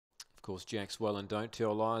course, Jack's Well and Don't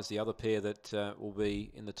Tell Lies, the other pair that will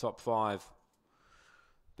be in the top 5.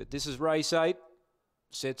 But this is race 8,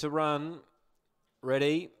 set to run,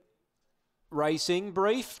 ready, racing,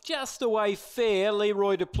 brief, just away fair,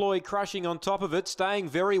 Leroy Deploy crushing on top of it, staying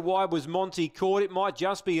very wide was Monty Court, it might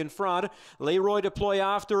just be in front, Leroy Deploy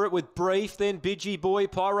after it with Brief, then Bidgie Boy,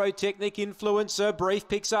 Pyrotechnic Influencer, Brief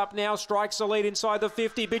picks up now, strikes the lead inside the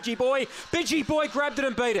 50, Bidgie Boy grabbed it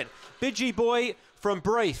and beat it, Bidgie Boy from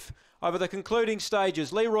Brief. Over the concluding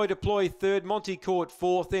stages, Leroy Deploy 3rd, Monty Court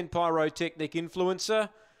 4th, then Pyrotechnic Influencer.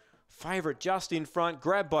 Favourite just in front,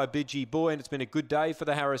 grabbed by Bidgie Boy, and it's been a good day for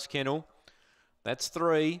the Harris Kennel. That's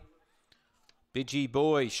 3. Bidgie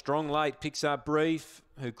Boy, strong late, picks up Brief,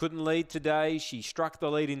 who couldn't lead today. She struck the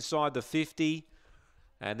lead inside the 50.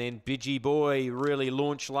 And then Bidgie Boy really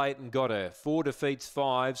launched late and got her. 4 defeats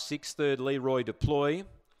 5, 6th, 3rd, Leroy Deploy.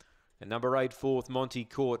 And number 8, 4th, Monty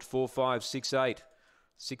Court, 4, 5, 6, 8.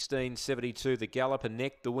 16.72 the gallop, and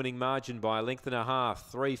necked the winning margin by a length and a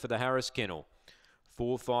half. 3 for the Harris Kennel.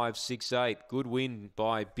 4, 5, 6, 8. Good win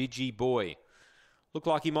by Bidgie Boy. Looked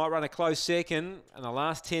like he might run a close second. In the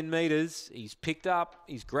last 10 metres, he's picked up,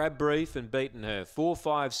 he's grabbed Brief and beaten her. 4,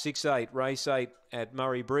 5, 6, 8, race 8 at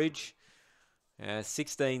Murray-Bridge.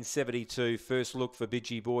 16.72, first look for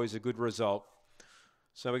Bidgie Boy is a good result.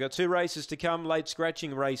 So we've got 2 races to come. Late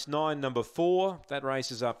scratching race 9, number 4. That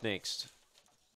race is up next.